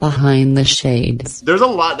Behind the shades. There's a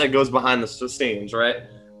lot that goes behind the scenes, right?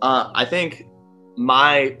 I think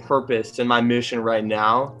my purpose and my mission right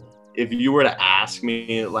now, if you were to ask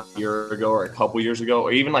me like a year ago or a couple years ago,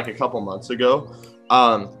 or even like a couple months ago,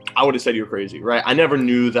 I would have said you're crazy, right? I never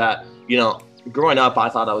knew that, growing up, I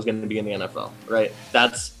thought I was going to be in the NFL, right?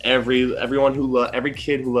 That's every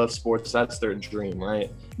kid who loves sports, that's their dream,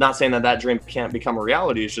 right? Not saying that dream can't become a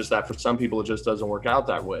reality. It's just that for some people, it just doesn't work out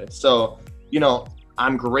that way. So,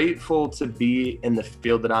 I'm grateful to be in the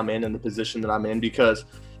field that I'm in and the position that I'm in because,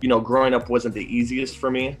 growing up wasn't the easiest for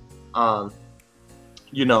me. Drug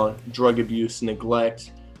abuse,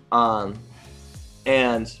 neglect, and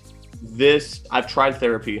I've tried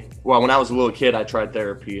therapy. Well, when I was a little kid, I tried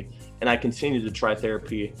therapy, and I continue to try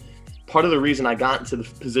therapy. Part of the reason I got into the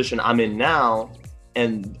position I'm in now,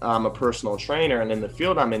 and I'm a personal trainer and in the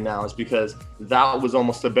field I'm in now, is because that was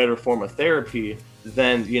almost a better form of therapy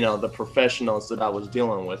than, the professionals that I was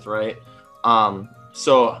dealing with, right?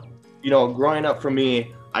 So, growing up for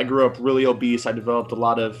me, I grew up really obese. I developed a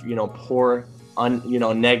lot of, poor,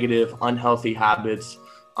 negative, unhealthy habits.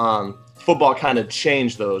 Football kind of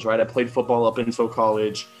changed those, right? I played football up until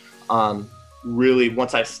college. Really,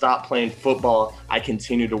 once I stopped playing football, I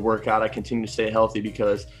continued to work out. I continued to stay healthy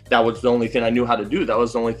because that was the only thing I knew how to do. That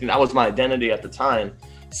was the only thing, that was my identity at the time.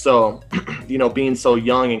 So, being so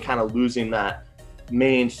young and kind of losing that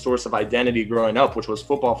main source of identity growing up, which was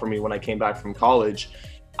football for me when I came back from college,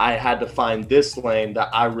 I had to find this lane that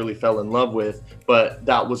I really fell in love with, but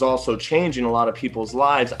that was also changing a lot of people's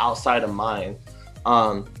lives outside of mine.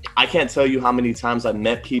 I can't tell you how many times I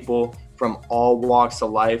met people from all walks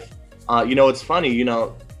of life. It's funny,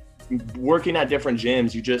 working at different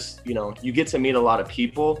gyms, you get to meet a lot of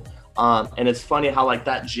people. And it's funny how like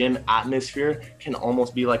that gym atmosphere can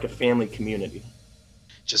almost be like a family community.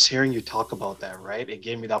 Just hearing you talk about that, right? It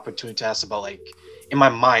gave me the opportunity to ask about in my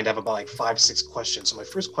mind, I have about 5-6 questions. So my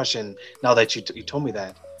first question, now that you told me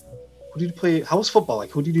that, who did you play? How was football?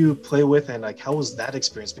 Who did you play with? And how was that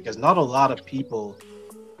experience? Because not a lot of people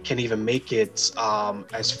can even make it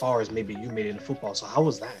as far as maybe you made it in football. So how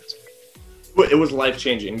was that? It was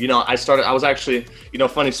life-changing. I was actually,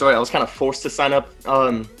 funny story, I was kind of forced to sign up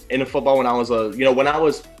into football when I was, when I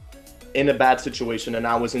was in a bad situation and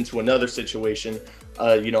I was into another situation,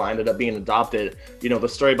 I ended up being adopted. The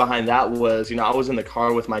story behind that was, I was in the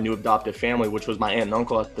car with my new adopted family, which was my aunt and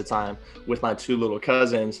uncle at the time, with my 2 little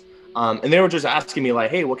cousins. And they were just asking me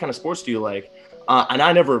hey, what kind of sports do you like? And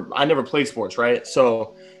I never played sports, right?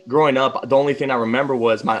 So growing up, the only thing I remember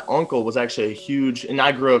was my uncle was actually a huge, and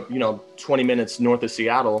I grew up, 20 minutes north of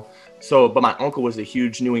Seattle. But my uncle was a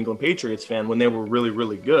huge New England Patriots fan when they were really,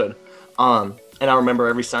 really good. And I remember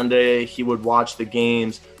every Sunday he would watch the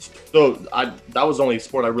games. So that was the only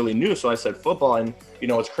sport I really knew. So I said football, and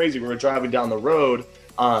it's crazy. We were driving down the road,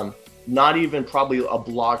 not even probably a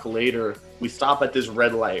block later, we stop at this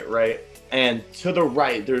red light, right? And to the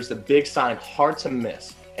right, there's a big sign, hard to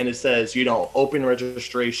miss. And it says, open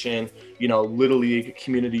registration, Little League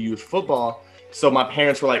Community Youth Football. So my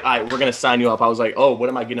parents were like, all right, we're going to sign you up. I was like, oh, what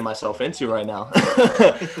am I getting myself into right now?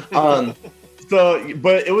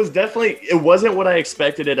 But it wasn't what I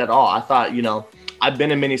expected it at all. I thought, I've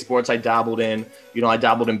been in many sports. I dabbled in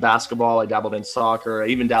basketball, I dabbled in soccer, I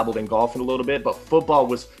even dabbled in golf a little bit, but football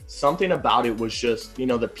was something about it was just,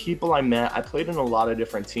 the people I met. I played in a lot of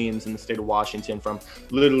different teams in the state of Washington, from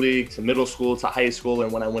Little League to middle school to high school.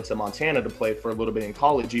 And when I went to Montana to play for a little bit in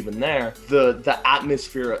college, even there, the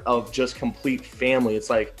atmosphere of just complete family.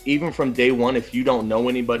 It's like, even from day one, if you don't know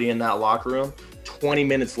anybody in that locker room, 20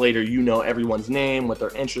 minutes later, everyone's name, what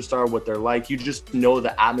their interests are, what they're like. You just know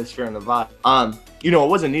the atmosphere and the vibe. It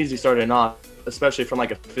wasn't easy starting off, especially from a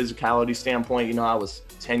physicality standpoint. I was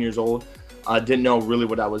 10 years old. I didn't know really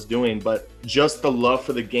what I was doing, but just the love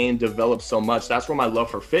for the game developed so much. That's where my love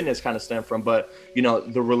for fitness kind of stemmed from. But,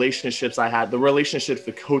 the relationships I had, the relationships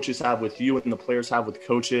the coaches have with you and the players have with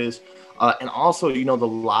coaches, and also, the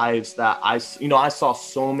lives that I saw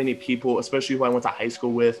so many people, especially who I went to high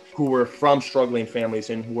school with, who were from struggling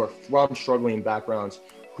families and who were from struggling backgrounds,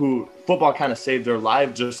 who football kind of saved their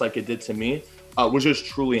life just like it did to me, was just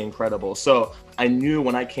truly incredible. So I knew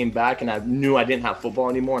when I came back and I knew I didn't have football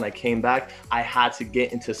anymore and I came back, I had to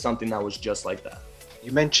get into something that was just like that.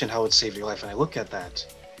 You mentioned how it saved your life, and I look at that,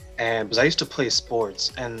 and because I used to play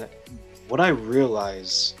sports, and what I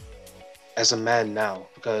realize as a man now,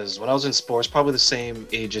 because when I was in sports, probably the same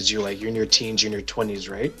age as you, you're in your teens, you're in your 20s,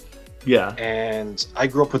 right? Yeah. And I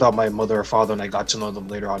grew up without my mother or father, and I got to know them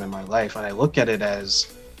later on in my life, and I look at it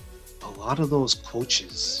as a lot of those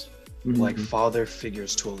coaches, father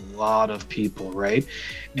figures to a lot of people, right?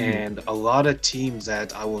 And a lot of teams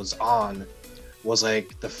that I was on, was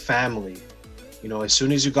like the family. You know, as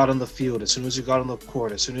soon as you got on the field, as soon as you got on the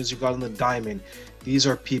court, as soon as you got on the diamond, these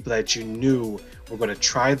are people that you knew were going to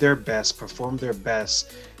try their best, perform their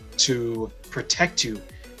best to protect you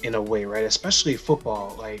in a way, right? Especially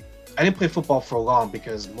football. Like, I didn't play football for long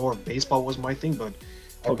because more baseball was my thing, but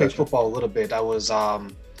I played football a little bit. I was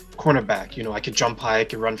cornerback. You know, I could jump high, I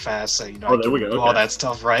could run fast, you know, I could do all that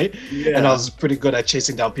stuff, right? Yeah. And I was pretty good at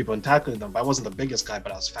chasing down people and tackling them. But I wasn't the biggest guy,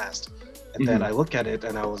 but I was fast. And then I look at it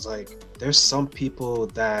and I was like, there's some people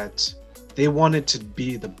that they wanted to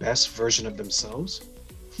be the best version of themselves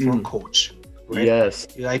for a coach, right? Yes.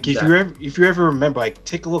 Like if you ever remember, like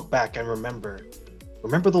take a look back and remember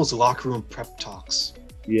those locker room prep talks.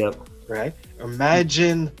 Yep. Right?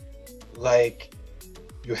 Imagine like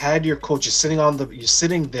you had your coach, you're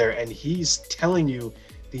sitting there and he's telling you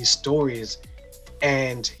these stories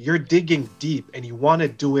and you're digging deep and you want to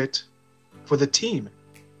do it for the team,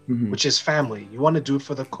 which is family. You want to do it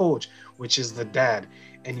for the coach, which is the dad.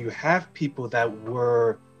 And you have people that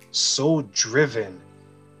were so driven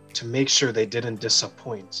to make sure they didn't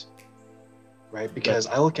disappoint, right? Because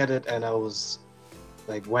I look at it and I was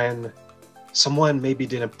like, when someone maybe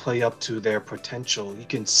didn't play up to their potential, you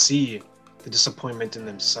can see the disappointment in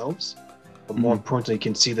themselves, but more importantly, you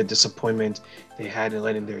can see the disappointment they had in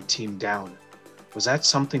letting their team down. Was that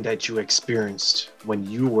something that you experienced when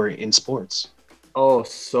you were in sports? Oh,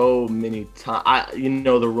 so many times.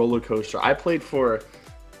 The roller coaster. I played for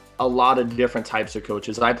a lot of different types of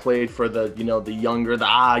coaches. I played for the younger,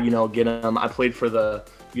 get them. I played for the,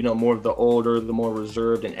 more of the older, the more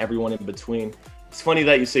reserved, and everyone in between. It's funny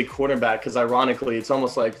that you say quarterback because ironically, it's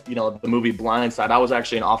almost like, the movie Blindside. I was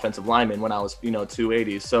actually an offensive lineman when I was,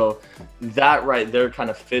 280. So that right there kind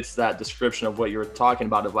of fits that description of what you were talking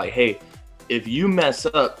about of like, hey, if you mess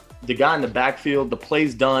up, the guy in the backfield, the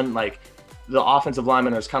play's done. Like the offensive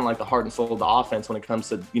lineman is kind of like the heart and soul of the offense when it comes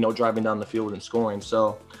to, driving down the field and scoring.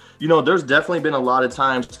 So, there's definitely been a lot of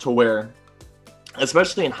times to where,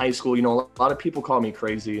 especially in high school, a lot of people call me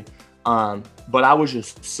crazy. But I was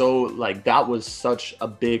just so like, that was such a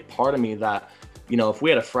big part of me that, if we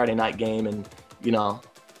had a Friday night game and,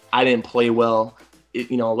 I didn't play well,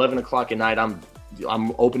 11 o'clock at night, I'm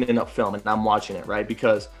opening up film and I'm watching it, right?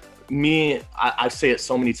 Because I say it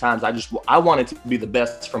so many times, I wanted to be the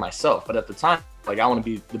best for myself, but at the time, like I want to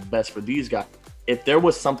be the best for these guys. If there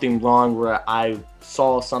was something wrong where I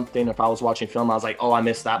saw something, if I was watching film, I was like, oh, I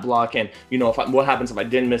missed that block. And, what happens if I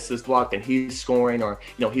didn't miss this block, then he's scoring or,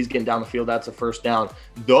 he's getting down the field. That's a first down.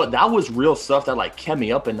 That was real stuff that like kept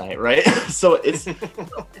me up at night. Right. So it's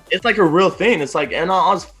like a real thing. It's like, and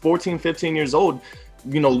I was 14, 15 years old,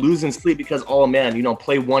 losing sleep because, oh man,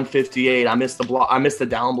 play 158. I missed the block. I missed the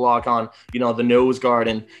down block on, the nose guard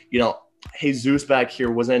and, Jesus back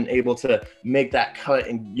here wasn't able to make that cut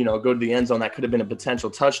and, go to the end zone. That could have been a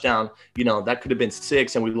potential touchdown. That could have been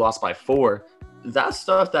 6 and we lost by 4. That's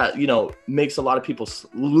stuff that, makes a lot of people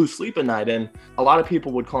lose sleep at night. And a lot of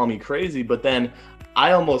people would call me crazy, but then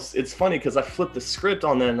it's funny because I flipped the script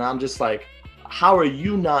on them and I'm just like, how are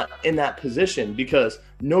you not in that position? Because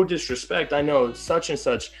no disrespect, I know such and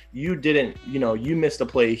such, you didn't, you missed a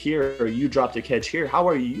play here or you dropped a catch here. How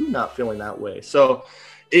are you not feeling that way? So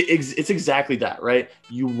it's exactly that, right?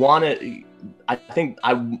 You want to, I think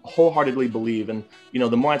I wholeheartedly believe, and,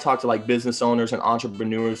 the more I talk to like business owners and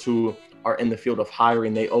entrepreneurs who are in the field of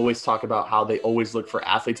hiring, they always talk about how they always look for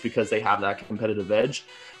athletes because they have that competitive edge.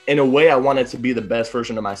 In a way, I wanted to be the best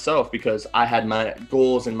version of myself because I had my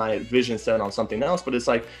goals and my vision set on something else. But it's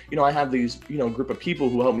like, I have these, group of people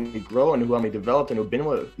who help me grow and who help me develop and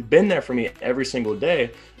who've been there for me every single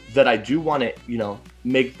day that I do want to,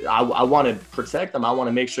 I want to protect them. I want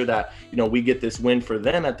to make sure that, we get this win for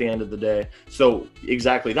them at the end of the day. So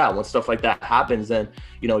exactly that. When stuff like that happens, then,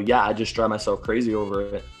 I just drive myself crazy over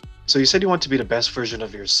it. So you said you want to be the best version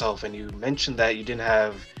of yourself, and you mentioned that you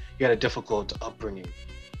had a difficult upbringing.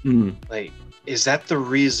 Like, is that the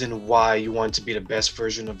reason why you want to be the best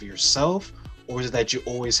version of yourself? Or is it that you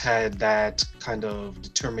always had that kind of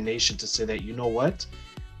determination to say that, what?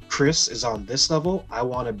 Chris is on this level. I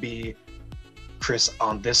want to be Chris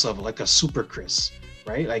on this level, like a super Chris,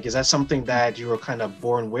 right? Like, is that something that you were kind of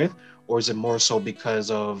born with, or is it more so because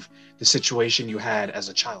of the situation you had as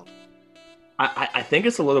a child? I think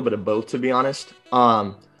it's a little bit of both, to be honest.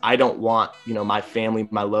 I don't want, my family,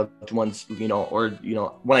 my loved ones, or,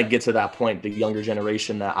 when I get to that point, the younger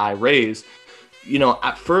generation that I raise,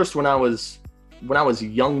 at first when I was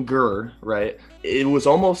younger, right, it was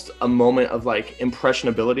almost a moment of like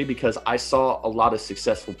impressionability because I saw a lot of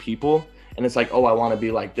successful people and it's like, oh, I want to be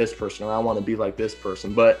like this person or I want to be like this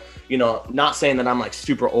person. But, not saying that I'm like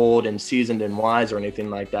super old and seasoned and wise or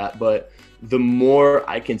anything like that. But, the more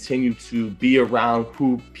I continue to be around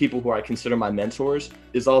people who I consider my mentors,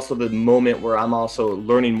 is also the moment where I'm also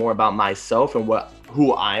learning more about myself and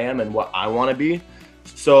who I am and what I want to be.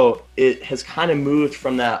 So it has kind of moved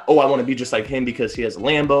from that, I want to be just like him because he has a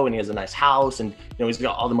Lambo and he has a nice house and he's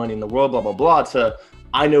got all the money in the world, blah, blah, blah, to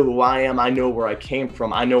I know who I am. I know where I came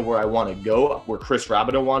from. I know where I want to go, where Chris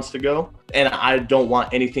Rabideau wants to go. And I don't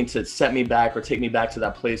want anything to set me back or take me back to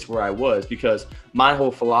that place where I was, because my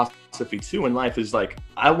whole philosophy too in life is like,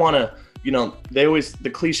 I want to, the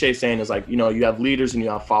cliche saying is like, you have leaders and you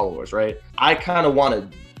have followers, right? I kind of want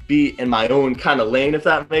to be in my own kind of lane, if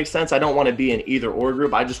that makes sense. I don't want to be in either or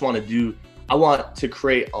group. I want to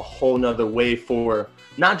create a whole nother way for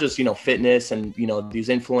not just, fitness and, these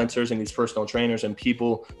influencers and these personal trainers and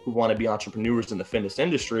people who want to be entrepreneurs in the fitness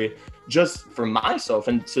industry, just for myself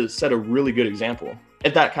and to set a really good example,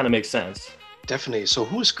 if that kind of makes sense. Definitely. So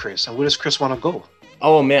who is Chris and where does Chris want to go?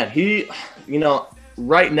 Oh man, he,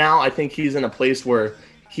 right now, I think he's in a place where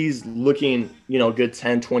he's looking, good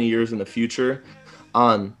 10, 20 years in the future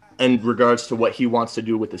in regards to what he wants to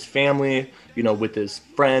do with his family, with his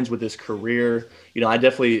friends, with his career. I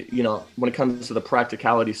definitely, when it comes to the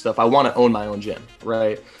practicality stuff, I want to own my own gym,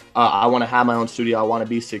 right? I want to have my own studio. I want to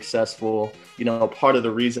be successful. Part of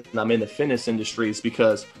the reason I'm in the fitness industry is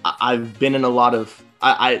because I've been in a lot of,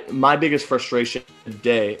 my biggest frustration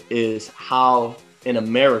today is how in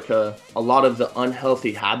America, a lot of the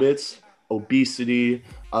unhealthy habits, obesity,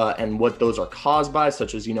 and what those are caused by,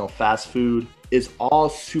 such as, fast food, is all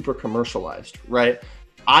super commercialized, right?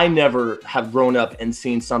 I never have grown up and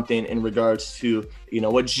seen something in regards to,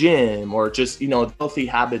 a gym or just, healthy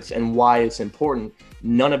habits and why it's important.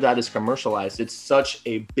 None of that is commercialized. It's such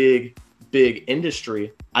a big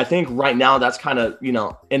industry. I think right now that's kind of,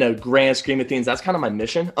 in a grand scheme of things, that's kind of my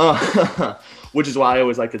mission, which is why I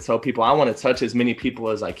always like to tell people I want to touch as many people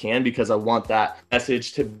as I can, because I want that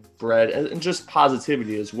message to spread and just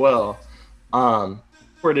positivity as well.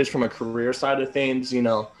 Where it is from a career side of things,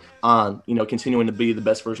 continuing to be the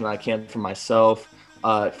best version I can for myself,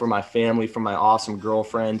 for my family, for my awesome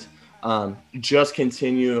girlfriend, just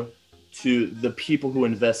continue to the people who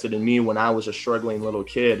invested in me when I was a struggling little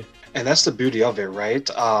kid. And that's the beauty of it, right?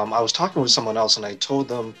 I was talking with someone else and I told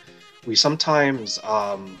them we sometimes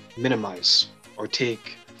minimize or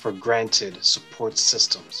take for granted support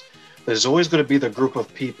systems. There's always going to be the group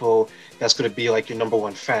of people that's going to be like your number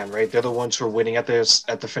one fan, right? They're the ones who are waiting at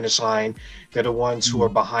the finish line. They're the ones who are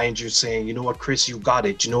behind you saying, you know what, Chris, you got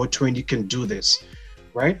it. You know what, Twain, you can do this,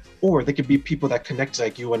 right? Or they could be people that connect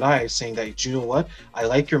like you and I saying that, you know what, I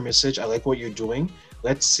like your message. I like what you're doing.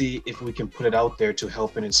 Let's see if we can put it out there to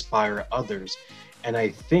help and inspire others. And I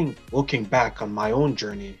think looking back on my own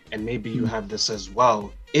journey, and maybe you have this as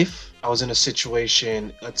well, if I was in a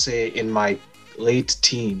situation, let's say in my late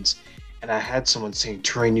teens, and I had someone saying,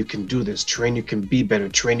 Train, you can do this. Train, you can be better.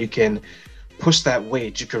 Train, you can push that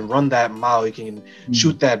weight. You can run that mile. You can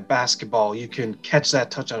shoot that basketball. You can catch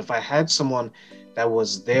that touchdown. If I had someone that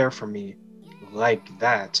was there for me like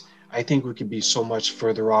that, I think we could be so much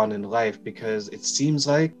further on in life, because it seems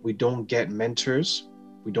like we don't get mentors.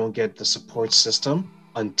 We don't get the support system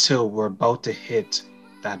until we're about to hit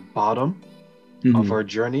that bottom of our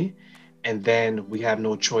journey. And then we have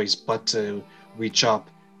no choice but to reach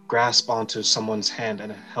up, grasp onto someone's hand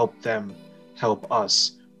and help them help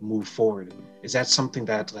us move forward. Is that something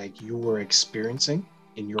that like you were experiencing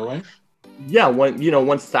in your life? Yeah,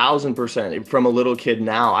 1000%. From a little kid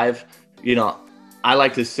now, I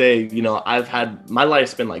like to say, I've had, my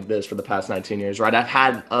life's been like this for the past 19 years, right? I've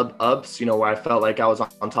had ups, where I felt like I was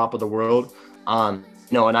on top of the world, and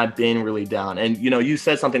I've been really down. And, you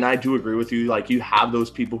said something, I do agree with you. Like, you have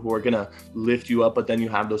those people who are going to lift you up, but then you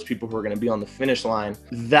have those people who are going to be on the finish line.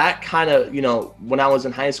 That kind of, when I was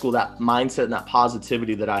in high school, that mindset and that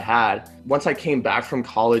positivity that I had, once I came back from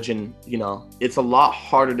college, and, it's a lot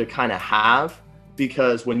harder to kind of have,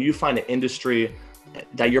 because when you find an industry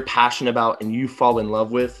that you're passionate about and you fall in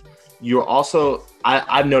love with, you're also,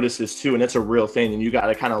 I've noticed this too, and it's a real thing, and you got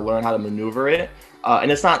to kind of learn how to maneuver it.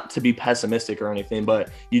 And it's not to be pessimistic or anything,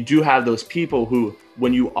 but you do have those people who,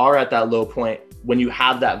 when you are at that low point, when you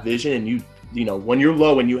have that vision and when you're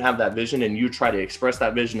low and you have that vision and you try to express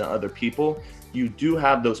that vision to other people, you do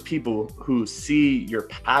have those people who see your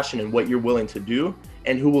passion and what you're willing to do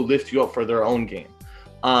and who will lift you up for their own game.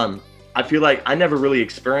 I feel like I never really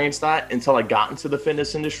experienced that until I got into the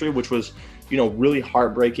fitness industry, which was, really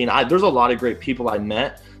heartbreaking. There's a lot of great people I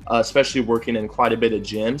met, especially working in quite a bit of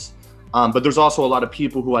gyms. But there's also a lot of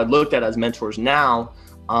people who I looked at as mentors now.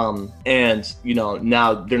 And,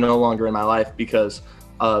 now they're no longer in my life because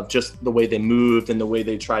of just the way they moved and the way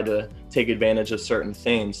they tried to take advantage of certain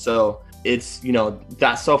things. So it's,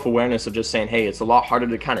 that self-awareness of just saying, hey, it's a lot harder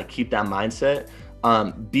to kind of keep that mindset.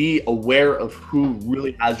 Be aware of who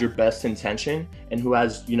really has your best intention and who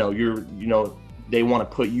has, they want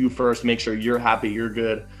to put you first, make sure you're happy, you're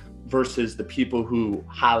good, versus the people who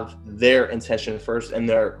have their intention first and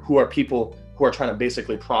who are people who are trying to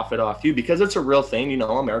basically profit off you, because it's a real thing.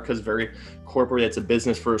 America's very corporate. It's a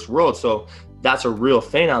business first world. So that's a real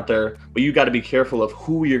thing out there, but you got to be careful of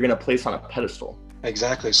who you're going to place on a pedestal.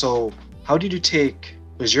 Exactly. So how did you take,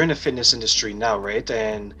 because you're in the fitness industry now, right?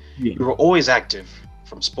 And Yeah. you were always active,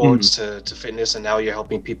 from sports to fitness, and now you're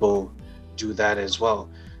helping people do that as well.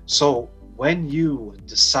 So when you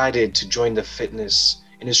decided to join the fitness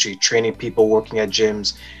industry, training people, working at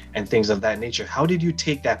gyms and things of that nature, how did you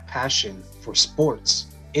take that passion for sports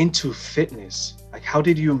into fitness? Like, how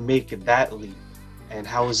did you make that leap, and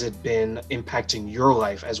how has it been impacting your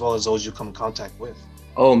life as well as those you come in contact with?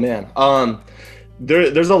 Oh man.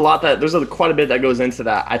 There's quite a bit that goes into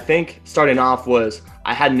that. I think starting off was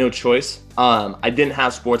I had no choice. I didn't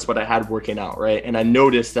have sports, but I had working out, right? And I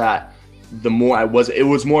noticed that the more it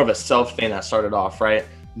was more of a self thing that started off, right?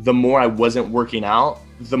 The more I wasn't working out,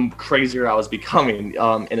 the crazier I was becoming,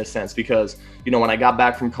 in a sense, because, when I got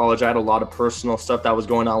back from college, I had a lot of personal stuff that was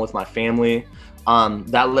going on with my family.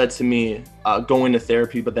 That led to me going to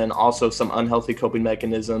therapy, but then also some unhealthy coping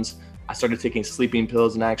mechanisms. I started taking sleeping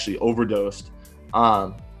pills and actually overdosed.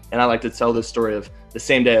 And I like to tell this story of the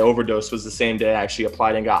same day I overdosed was the same day I actually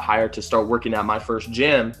applied and got hired to start working at my first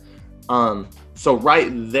gym. So right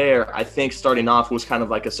there, I think starting off was kind of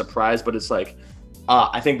like a surprise, but it's like,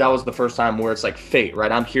 I think that was the first time where it's like fate,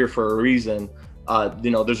 right? I'm here for a reason.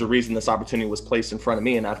 There's a reason this opportunity was placed in front of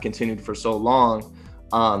me, and I've continued for so long.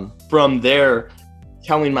 From there,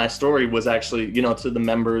 telling my story was actually, to the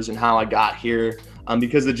members and how I got here.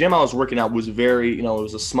 Because the gym I was working at was very, it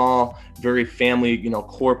was a small, very family,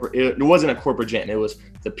 corporate. It wasn't a corporate gym. It was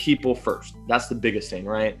the people first. That's the biggest thing,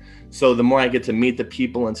 right? So the more I get to meet the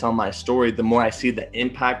people and tell my story, the more I see the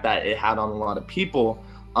impact that it had on a lot of people.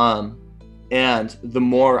 And the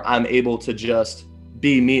more I'm able to just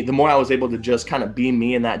be me, the more I was able to just kind of be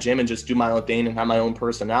me in that gym and just do my own thing and have my own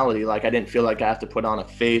personality. Like, I didn't feel like I have to put on a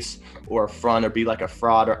face or a front or be like a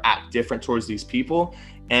fraud or act different towards these people.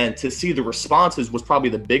 And to see the responses was probably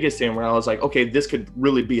the biggest thing, where I was like, okay, this could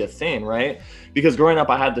really be a thing, right? Because growing up,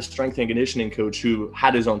 I had the strength and conditioning coach who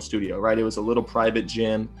had his own studio, right? It was a little private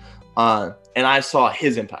gym. And I saw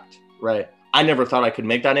his impact, right? I never thought I could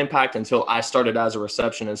make that impact until I started as a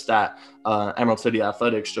receptionist at Emerald City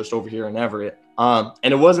Athletics, just over here in Everett. And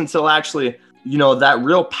it wasn't until actually, that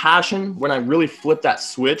real passion, when I really flipped that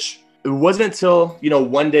switch, it wasn't until,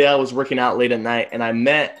 one day I was working out late at night and I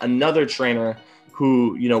met another trainer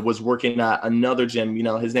who, was working at another gym.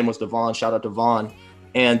 His name was Devon. Shout out to Devon.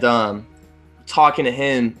 And talking to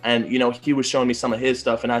him, and, he was showing me some of his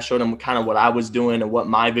stuff, and I showed him kind of what I was doing and what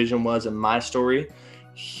my vision was and my story.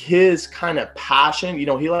 His kind of passion,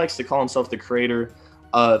 he likes to call himself the creator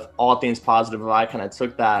of all things positive. I kind of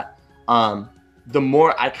took that. The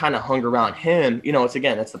more I kind of hung around him,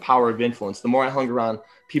 it's the power of influence. The more I hung around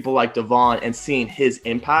people like Devon and seeing his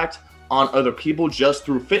impact on other people just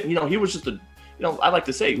through fit, he was just I like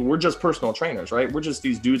to say, we're just personal trainers, right? We're just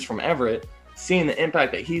these dudes from Everett, seeing the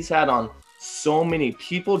impact that he's had on so many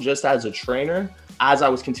people just as a trainer, as I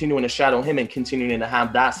was continuing to shadow him and continuing to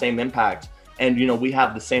have that same impact. And, we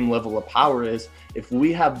have the same level of power. Is if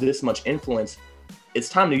we have this much influence, it's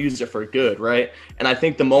time to use it for good, right? And I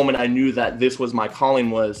think the moment I knew that this was my calling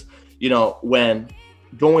was, when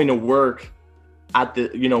going to work at the,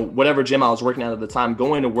 whatever gym I was working at the time,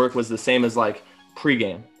 going to work was the same as like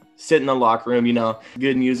pregame. Sit in the locker room,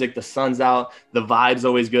 good music, the sun's out, the vibe's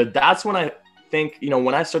always good. That's when I think,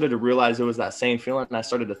 when I started to realize it was that same feeling, and I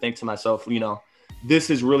started to think to myself,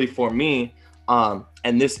 this is really for me.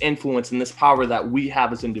 And this influence and this power that we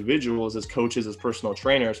have as individuals, as coaches, as personal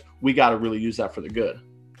trainers, we got to really use that for the good.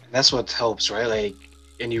 That's what helps, right? Like,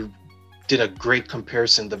 and you did a great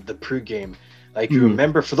comparison, the pregame. Like, you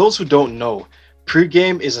remember, for those who don't know,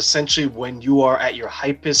 pregame is essentially when you are at your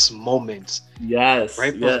hypest moment. Yes.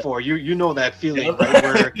 Right before you know that feeling, right?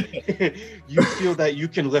 Where you feel that you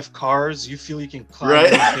can lift cars, you feel you can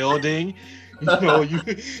climb a building,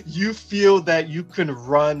 you feel that you can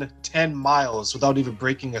run 10 miles without even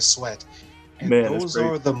breaking a sweat. And those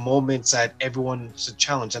are the moments that everyone should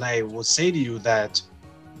challenge. And I will say to you that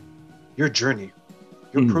your journey,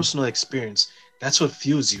 your personal experience, that's what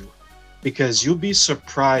fuels you. Because you'll be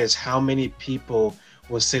surprised how many people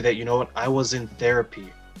will say that, I was in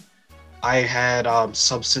therapy. I had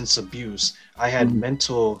substance abuse. I had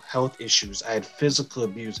mental health issues. I had physical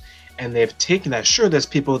abuse. And they've taken that. Sure, there's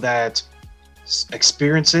people that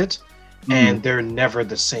experience it and they're never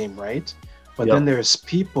the same, right? But then there's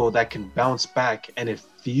people that can bounce back and it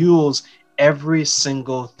fuels every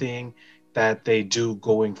single thing that they do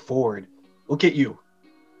going forward. Look at you.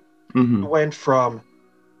 You went from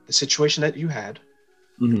the situation that you had,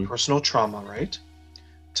 personal trauma, right?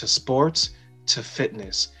 To sports, to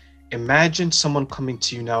fitness. Imagine someone coming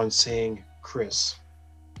to you now and saying, Chris,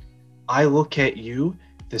 I look at you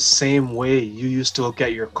the same way you used to look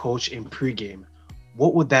at your coach in pregame.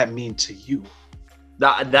 What would that mean to you?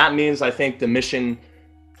 That means, I think the mission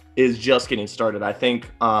is just getting started. I think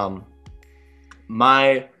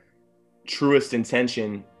my truest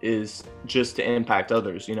intention is just to impact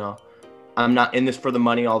others. I'm not in this for the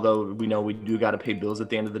money, although we know we do got to pay bills at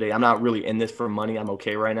the end of the day. I'm not really in this for money. I'm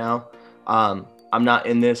okay right now. I'm not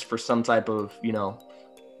in this for some type of,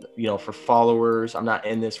 for followers. I'm not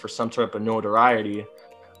in this for some type of notoriety.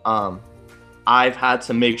 I've had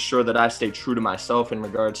to make sure that I stay true to myself in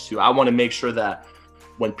regards to, I want to make sure that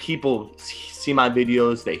when people see my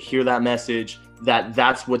videos, they hear that message,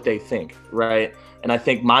 that's what they think, right? And I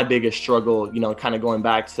think my biggest struggle, kind of going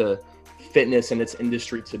back to fitness and its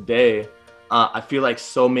industry today, I feel like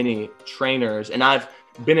so many trainers, and I've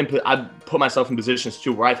put myself in positions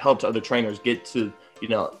too where I've helped other trainers get to,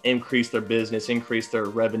 increase their business, increase their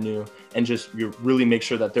revenue, and just really make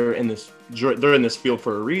sure that they're in this field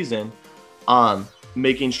for a reason.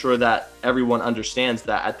 Making sure that everyone understands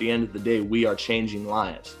that at the end of the day, we are changing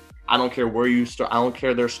lives. I don't care where you start. I don't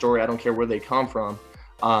care their story. I don't care where they come from.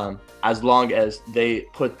 As long as they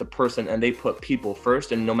put the person and they put people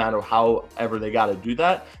first, and no matter however they got to do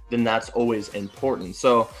that, then that's always important.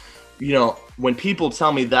 So, when people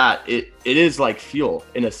tell me that, it is like fuel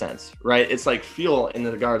in a sense, right? It's like fuel in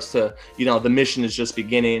regards to, the mission is just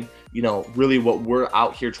beginning, really what we're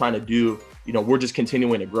out here trying to do, we're just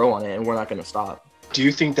continuing to grow on it and we're not going to stop. Do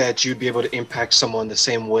you think that you'd be able to impact someone the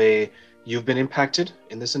same way you've been impacted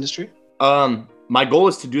in this industry? My goal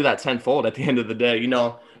is to do that tenfold at the end of the day.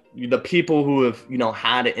 The people who have,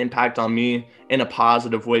 had an impact on me in a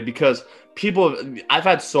positive way, because I've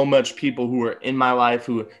had so much people who are in my life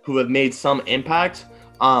who have made some impact,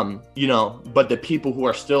 but the people who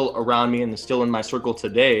are still around me and still in my circle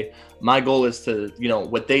today, my goal is to,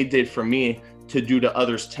 what they did for me to do to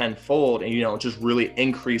others tenfold, and, just really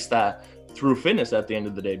increase that through fitness at the end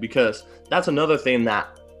of the day, because that's another thing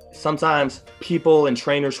that sometimes people and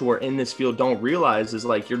trainers who are in this field don't realize is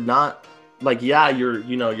like, you're not like,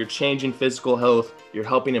 you're changing physical health, you're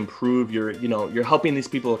helping improve, you're helping these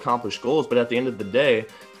people accomplish goals. But at the end of the day,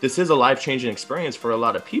 this is a life-changing experience for a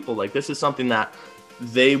lot of people. Like, this is something that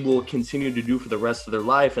they will continue to do for the rest of their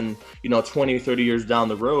life. And, 20, 30 years down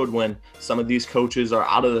the road, when some of these coaches are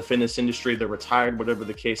out of the fitness industry, they're retired, whatever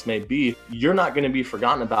the case may be, you're not going to be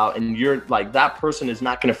forgotten about. And you're like, that person is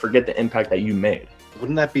not going to forget the impact that you made.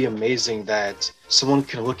 Wouldn't that be amazing that someone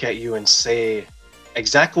can look at you and say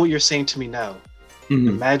exactly what you're saying to me now?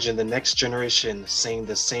 Imagine the next generation saying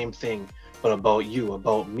the same thing, but about you,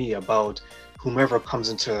 about me, about whomever comes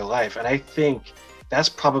into their life. And I think that's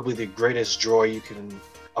probably the greatest joy you can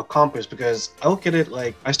accomplish, because I look at it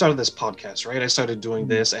like, I started this podcast, right? I started doing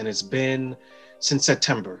this and it's been since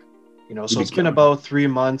September, so it's been about 3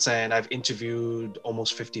 months and I've interviewed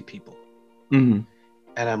almost 50 people. And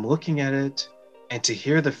I'm looking at it, and to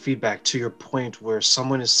hear the feedback, to your point where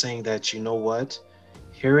someone is saying that,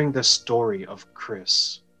 hearing the story of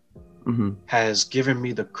Chris has given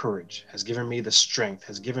me the courage, has given me the strength,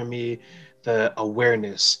 has given me the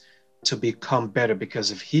awareness to become better,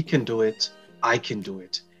 because if he can do it, I can do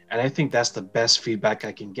it. And I think that's the best feedback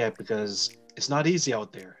I can get, because it's not easy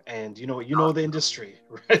out there. And you know the industry,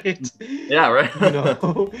 right? Yeah, right.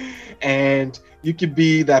 And you could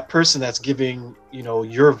be that person that's giving,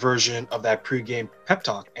 your version of that pregame pep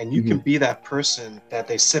talk. And you can be that person that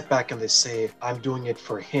they sit back and they say, I'm doing it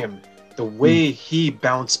for him. The way he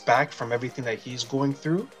bounced back from everything that he's going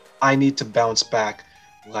through, I need to bounce back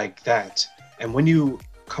like that. And when you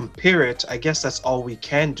compare it, I guess that's all we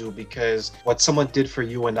can do, because what someone did for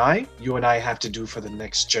you and I have to do for the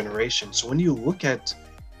next generation. So when you look at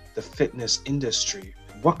the fitness industry,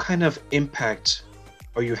 what kind of impact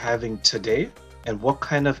are you having today? And what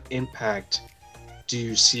kind of impact do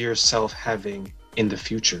you see yourself having in the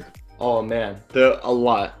future? Oh man, a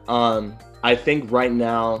lot. I think right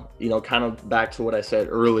now, kind of back to what I said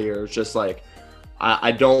earlier, it's just like,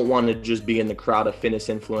 I don't want to just be in the crowd of fitness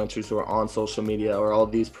influencers who are on social media, or all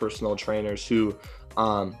these personal trainers who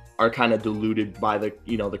are kind of diluted by the,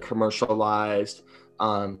 the commercialized,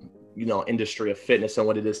 industry of fitness and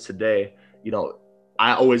what it is today.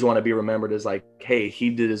 I always want to be remembered as like, hey, he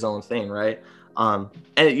did his own thing, right? And,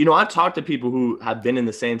 you know, I've talked to people who have been in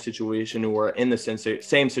the same situation, who are in the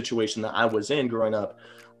same situation that I was in growing up.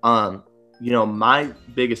 You know, my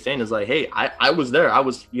biggest thing is like, hey, I was there. I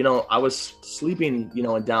was sleeping, you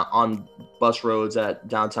know, down on bus roads at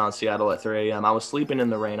downtown Seattle at 3 a.m. I was sleeping in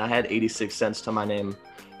the rain. I had 86 cents to my name,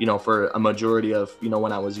 you know, for a majority of, you know,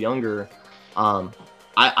 when I was younger.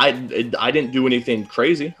 I didn't do anything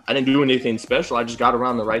crazy. I didn't do anything special. I just got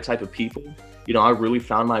around the right type of people. You know, I really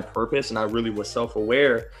found my purpose, and I really was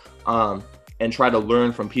self-aware, and try to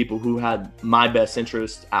learn from people who had my best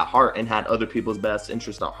interest at heart and had other people's best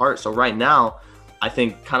interest at heart. So right now, I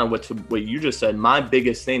think kind of what you just said, my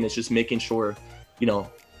biggest thing is just making sure, you know,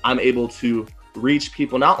 I'm able to reach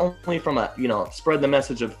people, not only from a, you know, spread the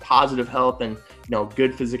message of positive health and, you know,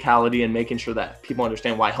 good physicality, and making sure that people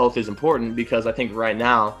understand why health is important, because I think right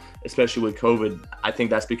now, especially with COVID, I think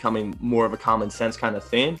that's becoming more of a common sense kind of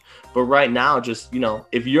thing. But right now, just, you know,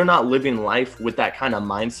 if you're not living life with that kind of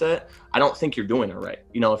mindset, I don't think you're doing it right.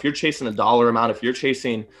 You know, if you're chasing a dollar amount, if you're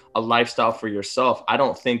chasing a lifestyle for yourself, I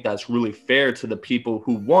don't think that's really fair to the people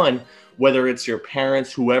who, one, whether it's your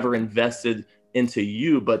parents, whoever invested into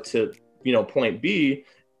you, but to, you know, point B,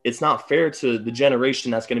 it's not fair to the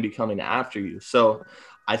generation that's going to be coming after you. So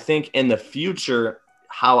I think in the future,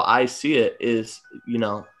 how I see it is, you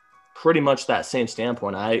know, pretty much that same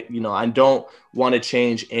standpoint. I don't want to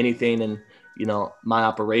change anything in, you know, my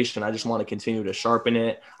operation. I just want to continue to sharpen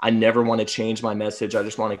it. I never want to change my message. I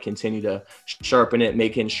just want to continue to sharpen it,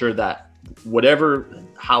 making sure that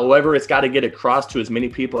however it's got to get across to as many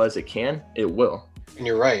people as it can, it will. And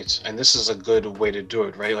you're right. And this is a good way to do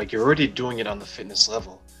it, right? Like, you're already doing it on the fitness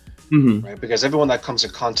level, right? Because everyone that comes in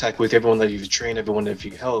contact with, everyone that you've trained, everyone that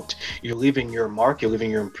you've helped, you're leaving your mark, you're leaving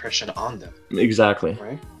your impression on them. Exactly.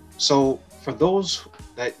 Right. So for those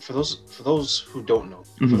who don't know,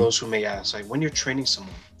 for those who may ask, like, when you're training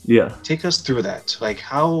someone, take us through that. Like,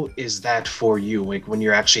 how is that for you? Like, when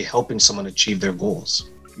you're actually helping someone achieve their goals?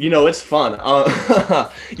 You know, it's fun.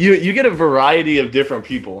 You get a variety of different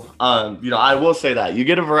people. You know, I will say that you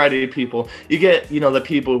get a variety of people. You get, you know, the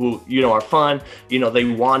people who, you know, are fun. You know, they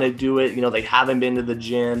want to do it. You know, they haven't been to the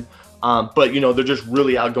gym, but, you know, they're just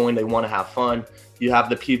really outgoing. They want to have fun. You have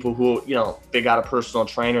the people who, you know, they got a personal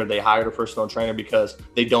trainer. They hired a personal trainer because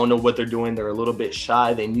they don't know what they're doing. They're a little bit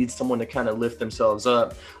shy. They need someone to kind of lift themselves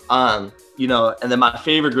up. You know, and then my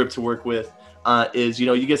favorite group to work with is, you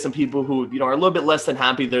know, you get some people who, you know, are a little bit less than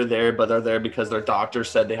happy they're there, but they're there because their doctor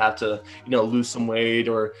said they have to, you know, lose some weight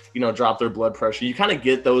or, you know, drop their blood pressure. You kind of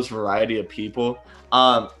get those variety of people.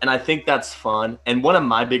 And I think that's fun. And one of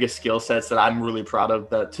my biggest skill sets that I'm really proud of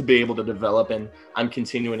that to be able to develop, and I'm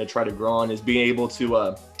continuing to try to grow on, is being able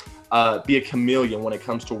to be a chameleon when it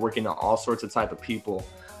comes to working on all sorts of type of people.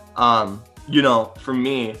 You know, for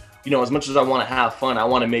me, you know, as much as I want to have fun, I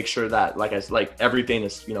want to make sure that like everything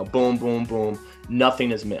is, you know, boom, boom, boom,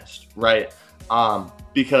 nothing is missed, right?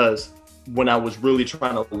 Because when I was really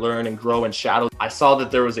trying to learn and grow in shadow, I saw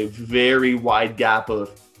that there was a very wide gap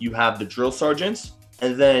of, you have the drill sergeants,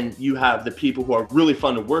 and then you have the people who are really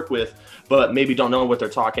fun to work with, but maybe don't know what they're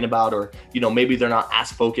talking about, or, you know, maybe they're not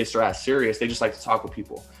as focused or as serious. They just like to talk with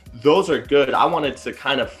people. Those are good. I wanted to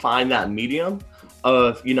kind of find that medium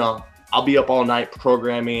of, you know, I'll be up all night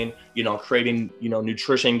programming, you know, creating, you know,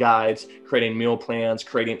 nutrition guides, creating meal plans,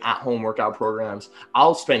 creating at-home workout programs.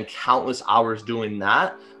 I'll spend countless hours doing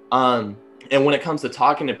that. And when it comes to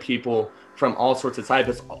talking to people from all sorts of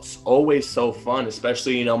types, it's always so fun,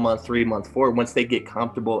 especially, you know, month 3, month 4, once they get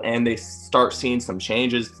comfortable and they start seeing some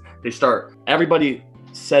changes. Everybody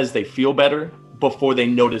says they feel better before they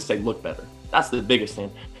notice they look better. That's the biggest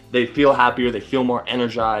thing. They feel happier, they feel more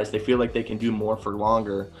energized, they feel like they can do more for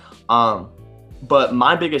longer. But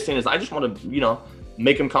my biggest thing is I just want to, you know,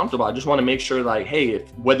 make them comfortable. I just want to make sure, like, hey,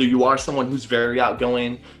 whether you are someone who's very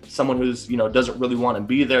outgoing, someone who's, you know, doesn't really want to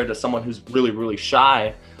be there, to someone who's really, really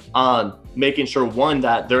shy, making sure, one,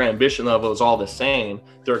 that their ambition level is all the same,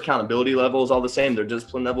 their accountability level is all the same, their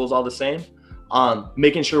discipline level is all the same,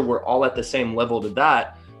 making sure we're all at the same level to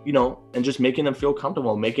that, you know, and just making them feel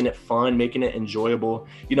comfortable, making it fun, making it enjoyable.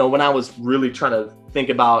 You know, when I was really trying to think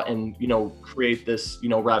about and, you know, create this, you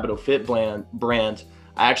know, Rabideau Fit brand,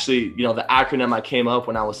 I actually, you know, the acronym I came up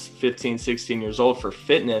when I was 15, 16 years old for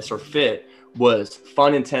fitness, or FIT, was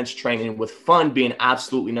fun, intense training, with fun being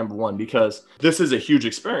absolutely number one, because this is a huge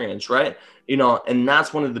experience, right? You know, and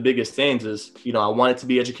that's one of the biggest things is, you know, I want it to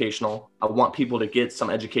be educational. I want people to get some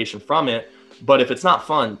education from it. But if it's not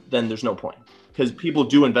fun, then there's no point, because people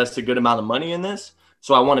do invest a good amount of money in this.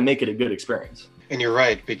 So I want to make it a good experience. And you're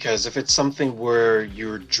right, because if it's something where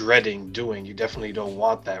you're dreading doing, you definitely don't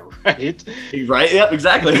want that, right? Right? Yep,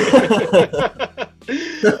 exactly.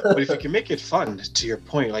 But if you can make it fun, to your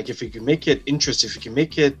point, like if you can make it interesting, if you can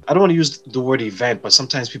make it, I don't want to use the word event, but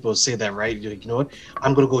sometimes people say that, right? You're like, you know what?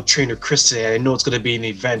 I'm going to go train with Chris today. I know it's going to be an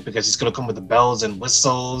event because he's going to come with the bells and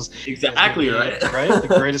whistles. Exactly, right? Right? The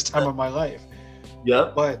greatest time of my life.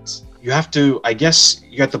 Yep. But you have to, I guess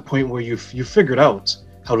you're at the point where you figured out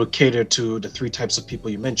how to cater to the three types of people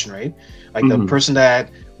you mentioned, right? Like the person that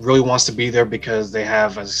really wants to be there because they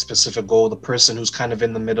have a specific goal, the person who's kind of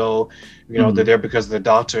in the middle, you know, they're there because of the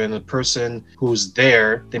doctor, and the person who's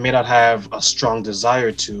there, they may not have a strong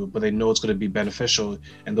desire to, but they know it's going to be beneficial.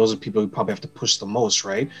 And those are people who probably have to push the most,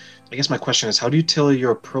 right? I guess my question is, how do you tailor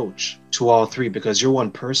your approach to all three? Because you're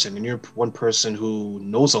one person, and you're one person who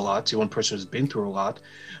knows a lot, you're one person who's been through a lot,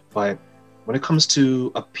 but when it comes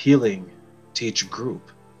to appealing to each group,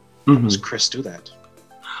 how does Chris do that?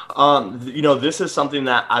 You know, this is something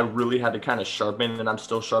that I really had to kind of sharpen, and I'm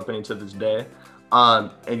still sharpening to this day.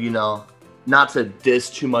 And, you know, not to diss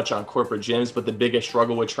too much on corporate gyms, but the biggest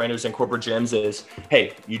struggle with trainers in corporate gyms is,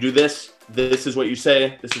 hey, you do this, this is what you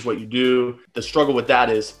say, this is what you do. The struggle with that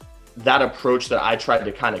is that approach that I tried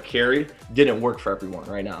to kind of carry didn't work for everyone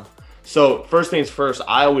right now. So first things first,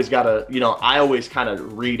 I always kind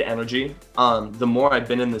of read energy. The more I've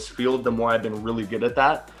been in this field, the more I've been really good at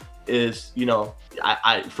that. Is, you know,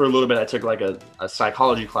 I for a little bit I took like a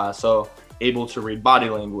psychology class, so able to read body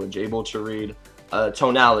language, able to read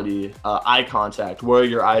tonality, eye contact, where are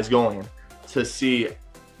your eyes going, to see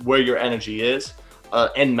where your energy is,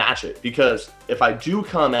 and match it. Because if I do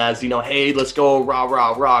come as, you know, hey, let's go rah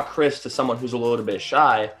rah rah Chris, to someone who's a little bit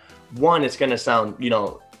shy, one, it's going to sound, you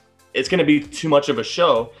know, it's going to be too much of a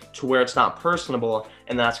show to where it's not personable,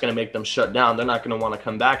 and that's going to make them shut down. They're not going to want to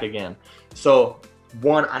come back again. So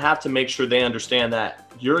one, I have to make sure they understand that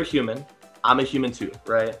you're a human, I'm a human too,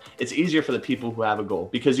 right? It's easier for the people who have a goal,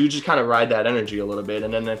 because you just kind of ride that energy a little bit.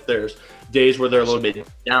 And then if there's days where they're a little bit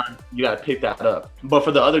down, you got to pick that up. But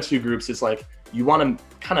for the other two groups, it's like you want to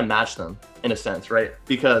kind of match them in a sense, right?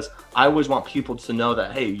 Because I always want people to know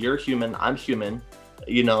that, hey, you're human, I'm human.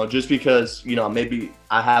 You know, just because, you know, maybe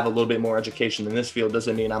I have a little bit more education in this field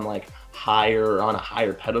doesn't mean I'm like higher, on a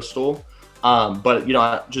higher pedestal. But, you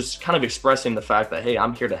know, just kind of expressing the fact that, hey,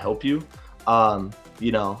 I'm here to help you.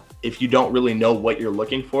 You know, if you don't really know what you're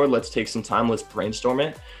looking for, let's take some time, let's brainstorm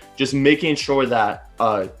it. Just making sure that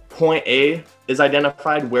point A is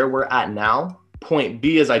identified, where we're at now. Point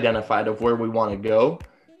B is identified of where we want to go,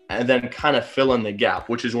 and then kind of fill in the gap,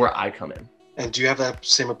 which is where I come in. And do you have that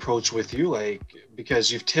same approach with you? Like,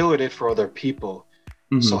 because you've tailored it for other people.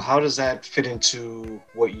 So how does that fit into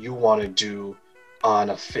what you want to do on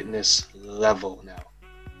a fitness level now?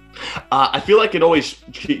 I feel like it always,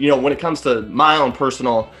 you know, when it comes to my own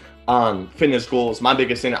personal fitness goals, my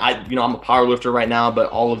biggest thing, I'm a power lifter right now,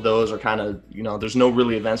 but all of those are kind of, you know, there's no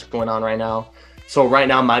really events going on right now. So right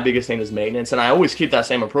now, my biggest thing is maintenance. And I always keep that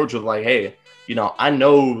same approach of like, hey, you know, I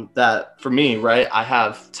know that for me, right, I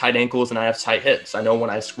have tight ankles and I have tight hips. I know when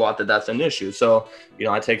I squat that's an issue. So, you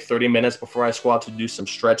know, I take 30 minutes before I squat to do some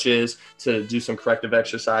stretches, to do some corrective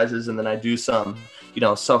exercises. And then I do some, you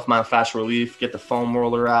know, self-myofascial relief, get the foam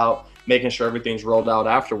roller out, making sure everything's rolled out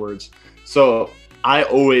afterwards. So I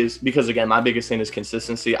always, because again, my biggest thing is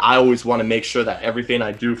consistency. I always want to make sure that everything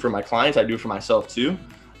I do for my clients, I do for myself too.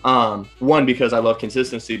 One, because I love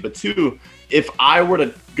consistency, but two, if I were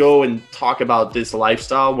to go and talk about this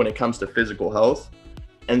lifestyle when it comes to physical health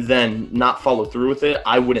and then not follow through with it,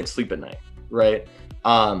 I wouldn't sleep at night, right?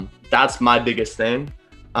 That's my biggest thing.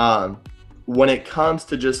 When it comes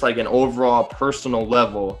to just like an overall personal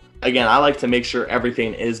level, again, I like to make sure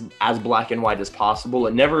everything is as black and white as possible.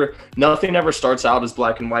 Nothing ever starts out as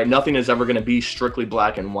black and white. Nothing is ever going to be strictly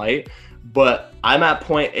black and white, but I'm at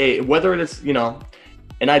point A, whether it is, you know,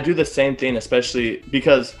 and I do the same thing, especially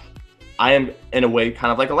because I am in a way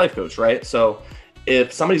kind of like a life coach, right? So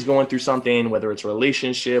if somebody's going through something, whether it's a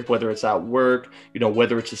relationship, whether it's at work, you know,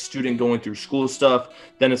 whether it's a student going through school stuff,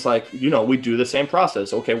 then it's like, you know, we do the same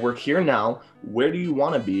process. Okay, we're here now. Where do you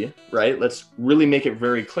want to be, right? Let's really make it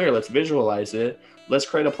very clear. Let's visualize it. Let's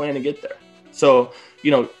create a plan to get there. So,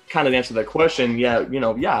 you know, kind of answer that question. Yeah,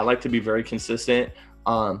 I like to be very consistent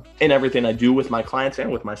in everything I do with my clients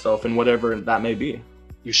and with myself and whatever that may be.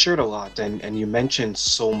 You shared a lot and you mentioned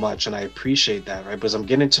so much, and I appreciate that, right? Because I'm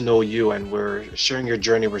getting to know you and we're sharing your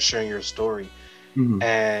journey, we're sharing your story.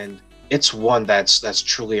 And it's one that's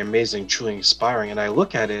truly amazing, truly inspiring. And I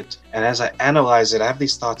look at it, and as I analyze it, I have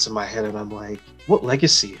these thoughts in my head, and I'm like, what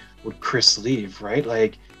legacy would Chris leave, right?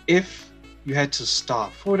 Like, if you had to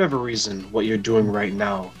stop for whatever reason what you're doing right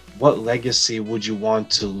now, what legacy would you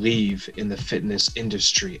want to leave in the fitness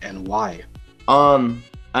industry, and why? And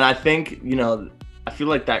I think, you know, I feel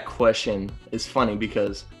like that question is funny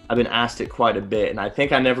because I've been asked it quite a bit, and I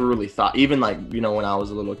think I never really thought, even like, when I was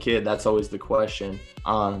a little kid, that's always the question.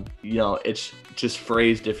 It's just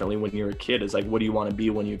phrased differently when you're a kid. It's like, what do you want to be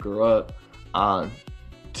when you grow up?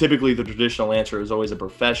 Typically the traditional answer is always a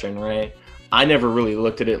profession, right? I never really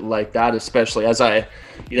looked at it like that, especially as I,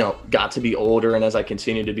 got to be older and as I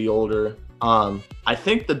continue to be older. I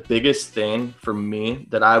think the biggest thing for me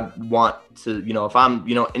that I want to, if I'm,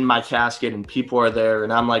 in my casket and people are there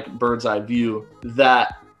and I'm like bird's eye view,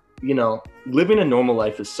 that, living a normal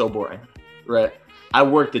life is so boring, right? I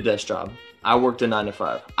worked a desk job. I worked a 9 to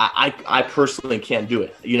 5. I personally can't do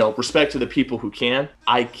it. Respect to the people who can,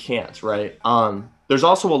 I can't, right? There's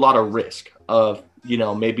also a lot of risk of,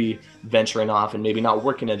 maybe venturing off and maybe not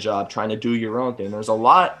working a job, trying to do your own thing. There's a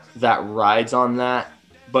lot that rides on that.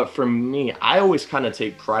 But for me, I always kind of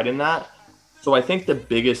take pride in that. So I think the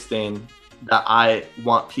biggest thing that I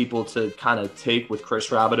want people to kind of take with Chris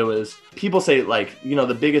Rabideau is, people say like,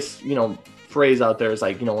 the biggest, phrase out there is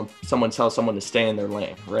like, when someone tells someone to stay in their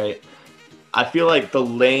lane, right? I feel like the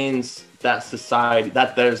lanes that society,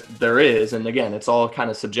 that there is, and again, it's all kind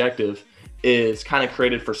of subjective, is kind of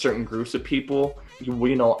created for certain groups of people.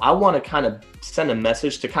 I want to kind of send a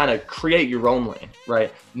message to kind of create your own lane,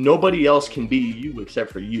 right? Nobody else can be you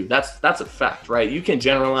except for you. That's a fact, right? You can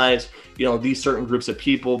generalize, these certain groups of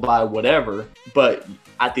people by whatever, but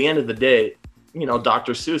at the end of the day,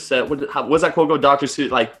 Dr. Seuss said, what's that quote go? Dr.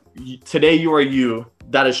 Seuss, like, today you are you.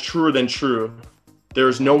 That is truer than true.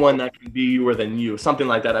 There's no one that can be youer than you. Something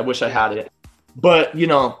like that. I wish I had it. But,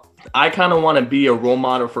 I kind of want to be a role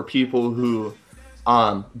model for people who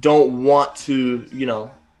don't want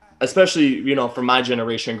to, especially, for my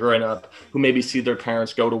generation growing up, who maybe see their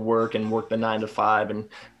parents go to work and work the 9 to 5 and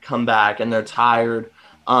come back and they're tired,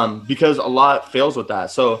 because a lot fails with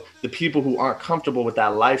that. So the people who aren't comfortable with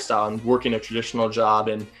that lifestyle and working a traditional job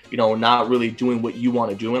and, not really doing what you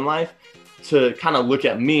want to do in life, to kind of look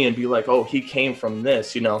at me and be like, oh, he came from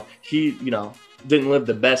this, he, didn't live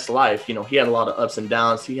the best life. He had a lot of ups and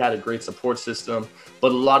downs. He had a great support system,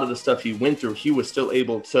 but a lot of the stuff he went through, he was still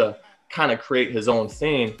able to kind of create his own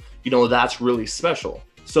thing. That's really special.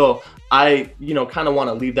 So I, kind of want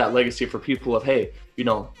to leave that legacy for people of, hey,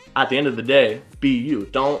 at the end of the day, be you.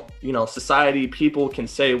 Don't, society, people can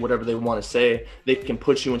say whatever they want to say. They can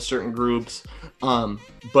put you in certain groups.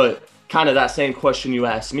 But kind of that same question you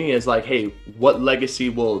asked me is like, hey, what legacy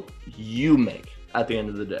will you make at the end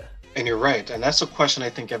of the day? And you're right. And that's a question I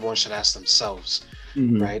think everyone should ask themselves,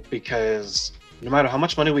 right? Because no matter how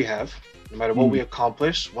much money we have, no matter what we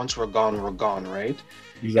accomplish, once we're gone, right?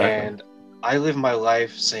 Exactly. And I live my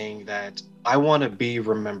life saying that I want to be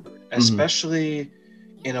remembered, especially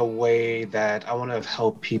in a way that I want to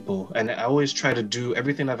help people. And I always try to do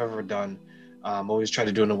everything I've ever done. Always try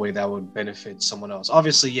to do in a way that would benefit someone else.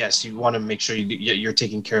 Obviously, yes, you want to make sure you're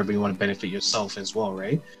taking care of it. You want to benefit yourself as well,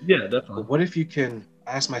 right? Yeah, definitely. But what if you can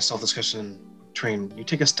ask myself this question, Train, you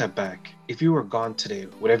take a step back. If you were gone today,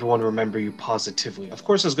 would everyone remember you positively? Of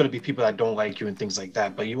course, there's going to be people that don't like you and things like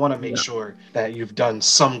that, but you want to make sure that you've done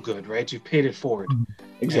some good, right? You've paid it forward.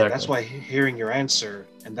 Exactly. And that's why hearing your answer,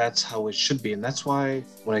 and that's how it should be. And that's why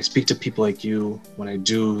when I speak to people like you, when I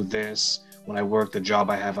do this, when I work the job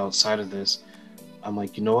I have outside of this, I'm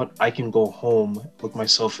like, you know what? I can go home, look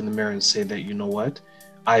myself in the mirror and say that, you know what?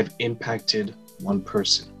 I've impacted one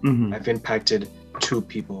person. I've impacted 2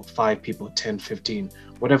 people, 5 people, 10, 15,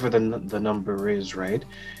 whatever the number is, right?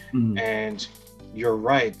 And you're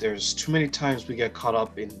right. There's too many times we get caught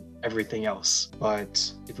up in everything else.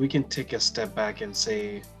 But if we can take a step back and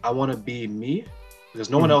say, I want to be me,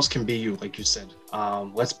 because no one else can be you, like you said.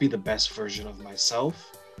 Let's be the best version of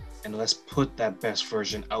myself. And let's put that best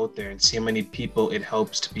version out there and see how many people it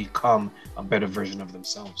helps to become a better version of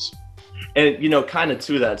themselves. And, kind of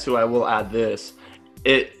to that too, I will add this.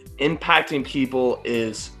 Impacting people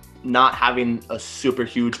is not having a super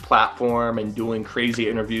huge platform and doing crazy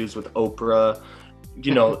interviews with Oprah.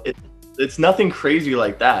 It's nothing crazy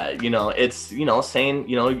like that. It's,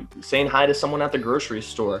 saying hi to someone at the grocery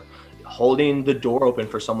store, holding the door open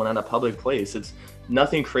for someone at a public place. It's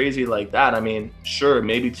nothing crazy like that. I mean, sure,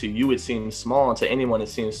 maybe to you it seems small, and to anyone it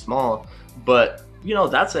seems small, but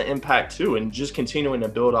that's an impact too. And just continuing to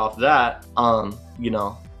build off that,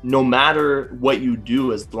 no matter what you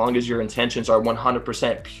do, as long as your intentions are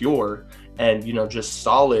 100% pure and, just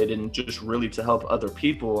solid and just really to help other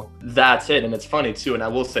people, that's it. And it's funny too. And I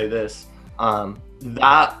will say this, that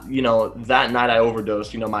night I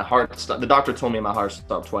overdosed, my heart stopped. The doctor told me my heart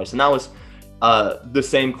stopped twice. And that was the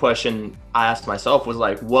same question I asked myself, was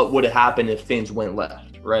like, what would have happened if things went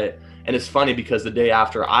left, right? And it's funny because the day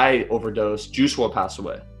after I overdosed, Juice WRLD passed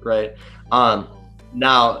away, right?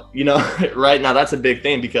 Now, right now that's a big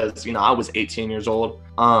thing because, I was 18 years old.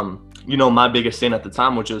 My biggest thing at the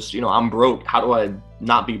time was just, I'm broke. How do I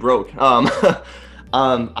not be broke?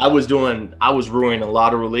 I was ruining a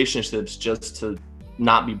lot of relationships just to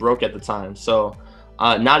not be broke at the time. So,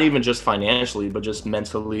 not even just financially, but just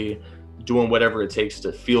mentally doing whatever it takes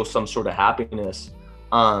to feel some sort of happiness.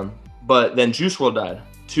 But then Juice WRLD died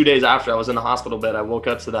 2 days after. I was in the hospital bed. I woke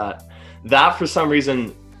up to that. That for some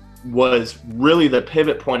reason was really the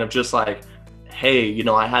pivot point of just like, hey,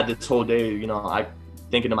 I had this whole day, I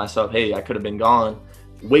thinking to myself, hey, I could have been gone.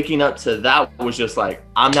 Waking up to that was just like,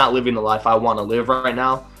 I'm not living the life I want to live right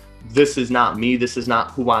now. This is not me. This is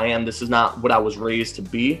not who I am. This is not what I was raised to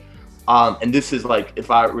be. And this is like,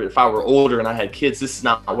 if I were older and I had kids, this is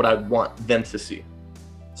not what I want them to see.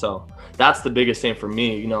 So that's the biggest thing for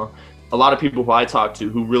me. A lot of people who I talk to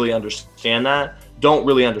who really understand that don't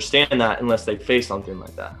really understand that unless they face something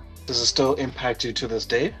like that. Does it still impact you to this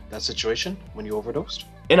day, that situation when you overdosed?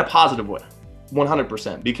 In a positive way,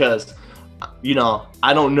 100%, because,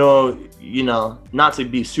 I don't know, not to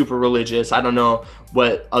be super religious. I don't know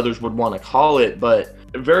what others would want to call it, but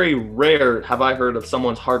very rare have I heard of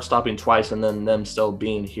someone's heart stopping twice and then them still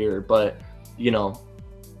being here. But,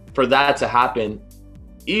 for that to happen,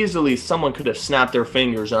 easily someone could have snapped their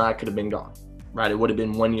fingers and I could have been gone, right? It would have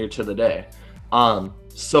been 1 year to the day.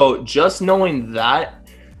 So just knowing that,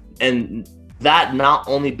 and that not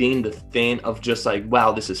only being the thing of just like,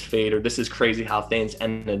 wow, this is fate, or this is crazy how things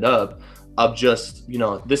ended up, of just,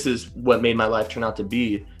 this is what made my life turn out to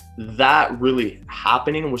be. That really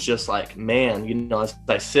happening was just like, man, as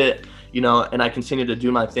I sit, and I continue to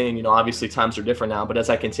do my thing, obviously times are different now, but as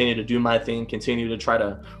I continue to do my thing, continue to try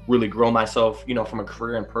to really grow myself, from a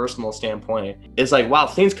career and personal standpoint, it's like, wow,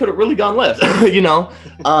 things could have really gone left,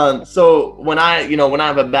 So when I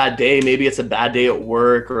have a bad day, maybe it's a bad day at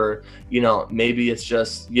work, or, maybe it's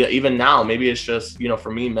just, even now, maybe it's just,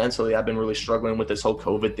 for me mentally, I've been really struggling with this whole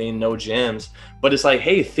COVID thing, no gyms, but it's like,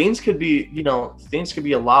 hey, things could be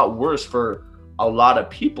a lot worse for a lot of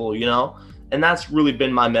people, And that's really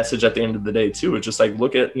been my message at the end of the day too. It's just like,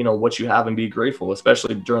 look at, what you have and be grateful,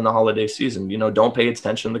 especially during the holiday season. Don't pay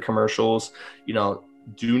attention to the commercials. Don't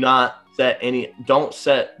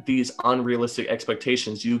set these unrealistic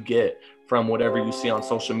expectations you get from whatever you see on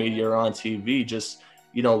social media or on TV. Just,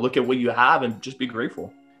 look at what you have and just be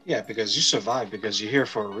grateful. Yeah, because you survived, because you're here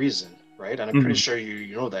for a reason, right? And I'm pretty sure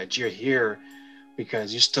you know that you're here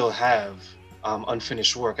because you still have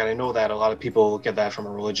unfinished work. And I know that a lot of people look at that from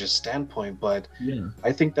a religious standpoint, but Yeah.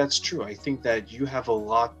 I think that's true. I think that you have a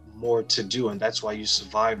lot more to do, and that's why you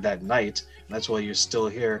survived that night, and that's why you're still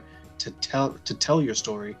here to tell your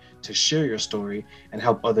story, to share your story, and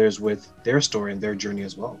help others with their story and their journey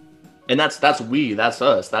as well. And that's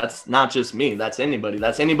us. That's not just me. That's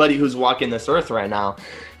anybody who's walking this earth right now.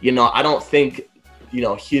 I don't think,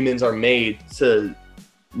 humans are made to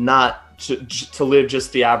live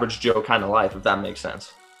just the average Joe kind of life, if that makes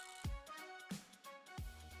sense.